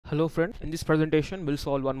Hello friends, in this presentation we'll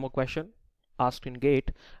solve one more question asked in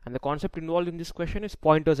GATE, and the concept involved in this question is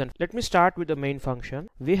pointers. And let me start with the main function.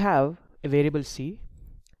 We have a variable c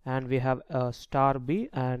and we have a star b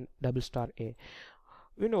and double star a.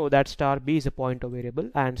 We know that star b is a pointer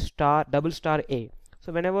variable and double star a.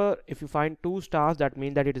 So whenever if you find two stars, that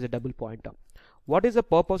means that it is a double pointer. What is the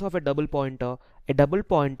purpose of a double pointer? A double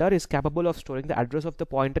pointer is capable of storing the address of the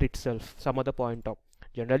pointer itself, some other pointer.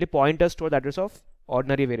 Generally pointers store the address of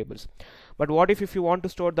ordinary variables, but what if you want to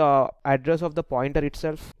store the address of the pointer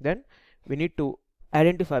itself? Then we need to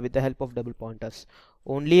identify with the help of double pointers.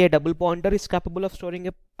 Only a double pointer is capable of storing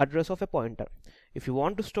a address of a pointer. If you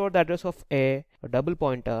want to store the address of a double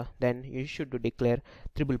pointer, then you should declare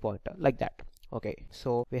triple pointer like that. Okay,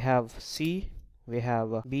 so we have c, we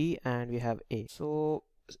have b, and we have a. So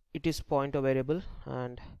it is pointer variable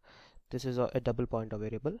and this is a double pointer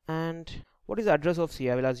variable. And what is the address of c?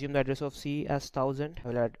 I will assume the address of c as 1000. I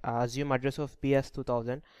will assume address of b as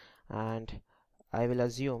 2000, and I will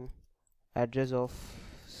assume address of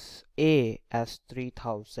a as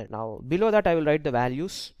 3000. Now below that I will write the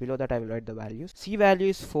values. C value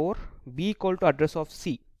is 4, b equal to address of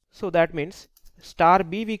c. So that means star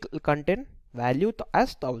b will contain value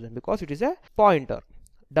as 1000 because it is a pointer.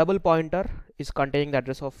 Double pointer is containing the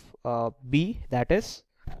address of b. That is,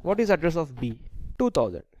 what is address of b?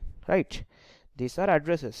 2000, right? These are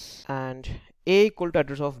addresses. And a equal to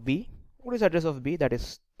address of b. What is address of b? That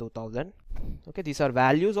is 2000. Okay, these are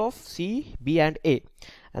values of c, b, and a,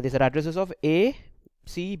 and these are addresses of a,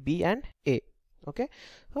 c, b, and a. Okay,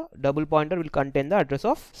 so double pointer will contain the address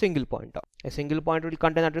of single pointer. A single pointer will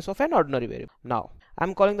contain address of an ordinary variable. Now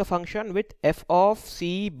I'm calling the function with f of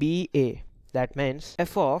c, b, a. That means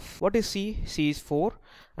f of, what is c? C is 4.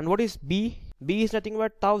 And what is b? B is nothing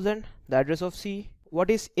but 1000, the address of c. What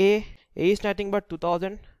is a? A is nothing but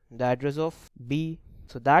 2000, the address of b.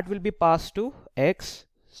 So that will be passed to x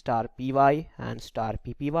star py and star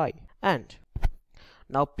ppy. And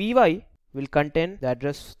now py will contain the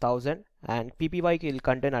address 1000 and ppy will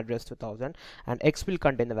contain address 2000, and x will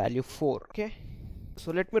contain the value 4. Okay,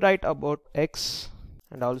 so let me write about x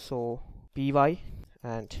and also py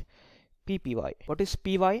and ppy. What is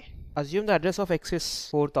py? Assume the address of x is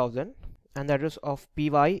 4000 and the address of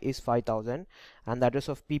py is 5000 and the address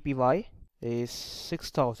of ppy is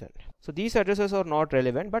 6000. So these addresses are not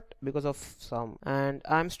relevant, but because of some, and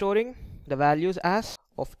I'm storing the values as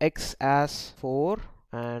of x as 4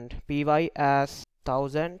 and py as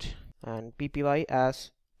 1000 and ppy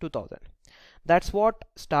as 2000. That's what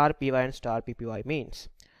star py and star ppy means.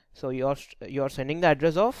 So you're sending the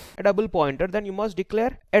address of a double pointer, then you must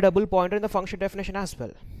declare a double pointer in the function definition as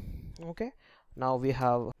well. Okay, now we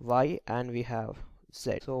have y and we have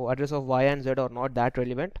z. So address of y and z are not that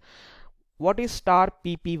relevant. What is star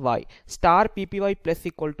ppy? Star ppy plus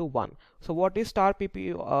equal to 1. So what is star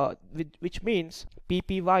ppy, which means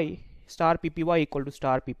ppy, star ppy equal to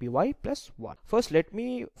star ppy plus 1. First let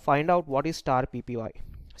me find out what is star ppy.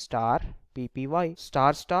 Star ppy,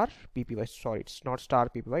 star ppy, sorry, it's not star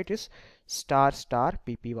ppy, it is star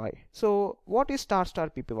ppy. So what is star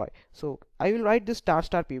ppy? So I will write this star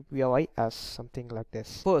ppy as something like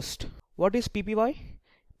this. First, what is ppy?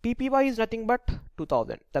 ppy is nothing but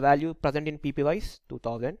 2000. The value present in ppy is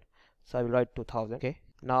 2000, so I will write 2000. Okay,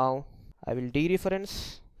 now I will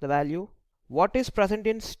dereference the value. What is present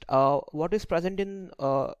in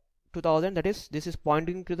 2000? That is, this is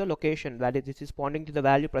pointing to the location value. This is pointing to the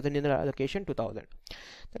value present in the location 2000.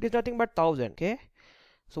 That is nothing but 1000. Okay,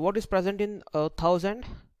 so what is present in 1000?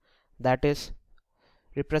 That is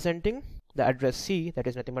representing the address c, that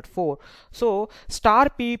is nothing but 4. So star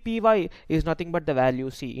ppy is nothing but the value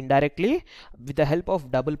c. Indirectly, with the help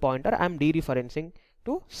of double pointer, I am dereferencing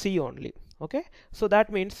to c only. Okay, so that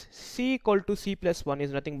means c equal to c plus 1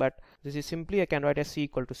 is nothing but, this is simply I can write as c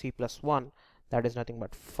equal to c plus 1, that is nothing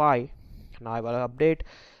but 5. Now I will update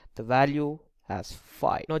the value as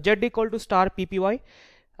 5. Now z equal to star ppy,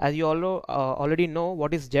 as you already know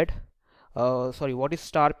what is z. What is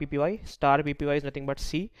star ppy? Star ppy is nothing but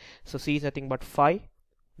c. So c is nothing but 5.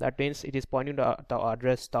 That means it is pointing to the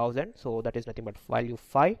address 1000. So that is nothing but value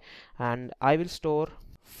 5, and I will store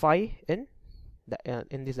 5 in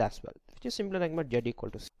this as well, which is simply nothing but z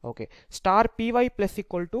equal to c. Okay, star py plus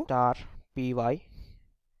equal to star py.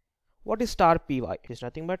 What is star py? It is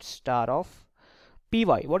nothing but star of py.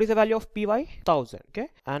 What is the value of py? 1000. Okay,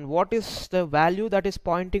 and what is the value that is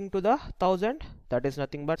pointing to the 1000? That is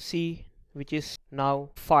nothing but c, which is now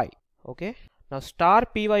 5. Okay, now star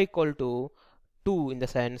py equal to 2 in the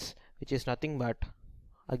sense, which is nothing but,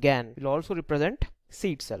 again, will also represent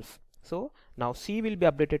c itself. So now c will be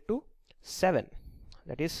updated to 7.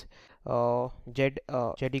 That is,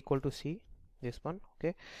 z equal to c, this one.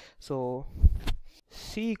 Okay, so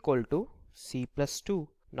c equal to c plus 2.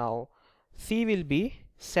 Now c will be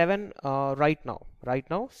 7 right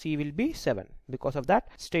now c will be 7 because of that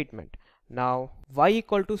statement. Now y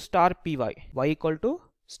equal to star py, y equal to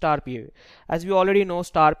star py, as we already know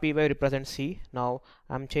star py represents c. Now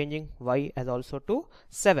I'm changing y as also to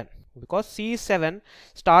 7 because c is 7,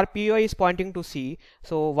 star py is pointing to c,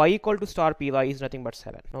 so y equal to star py is nothing but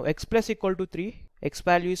 7. Now x plus equal to 3, x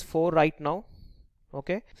value is 4 right now.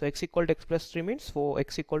 Okay, so x equal to x plus 3 means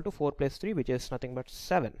x equal to 4 plus 3, which is nothing but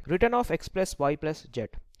 7. Return of x plus y plus z.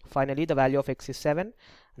 Finally the value of x is 7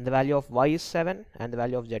 and the value of y is 7 and the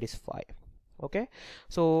value of z is 5. Okay,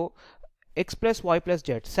 so x plus y plus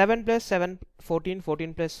z, 7 plus 7 14,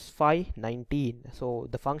 14 plus 5 19. So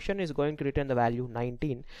the function is going to return the value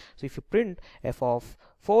 19. So if you print f of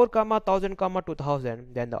 4 comma 1000 comma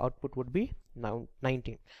 2000, then the output would be now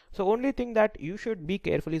 19. So only thing that you should be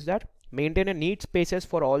careful is that maintain a neat spaces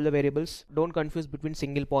for all the variables. Don't confuse between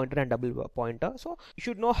single pointer and double pointer. So you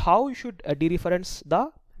should know how you should dereference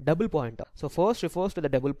the double pointer. So first refers to the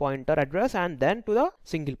double pointer address and then to the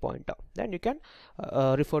single pointer, then you can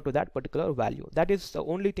refer to that particular value. That is the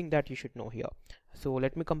only thing that you should know here. So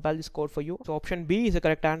let me compile this code for you. So option B is the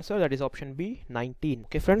correct answer, that is option B, 19.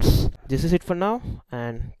 Okay friends, this is it for now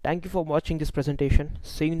and thank you for watching this presentation.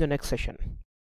 See you in the next session.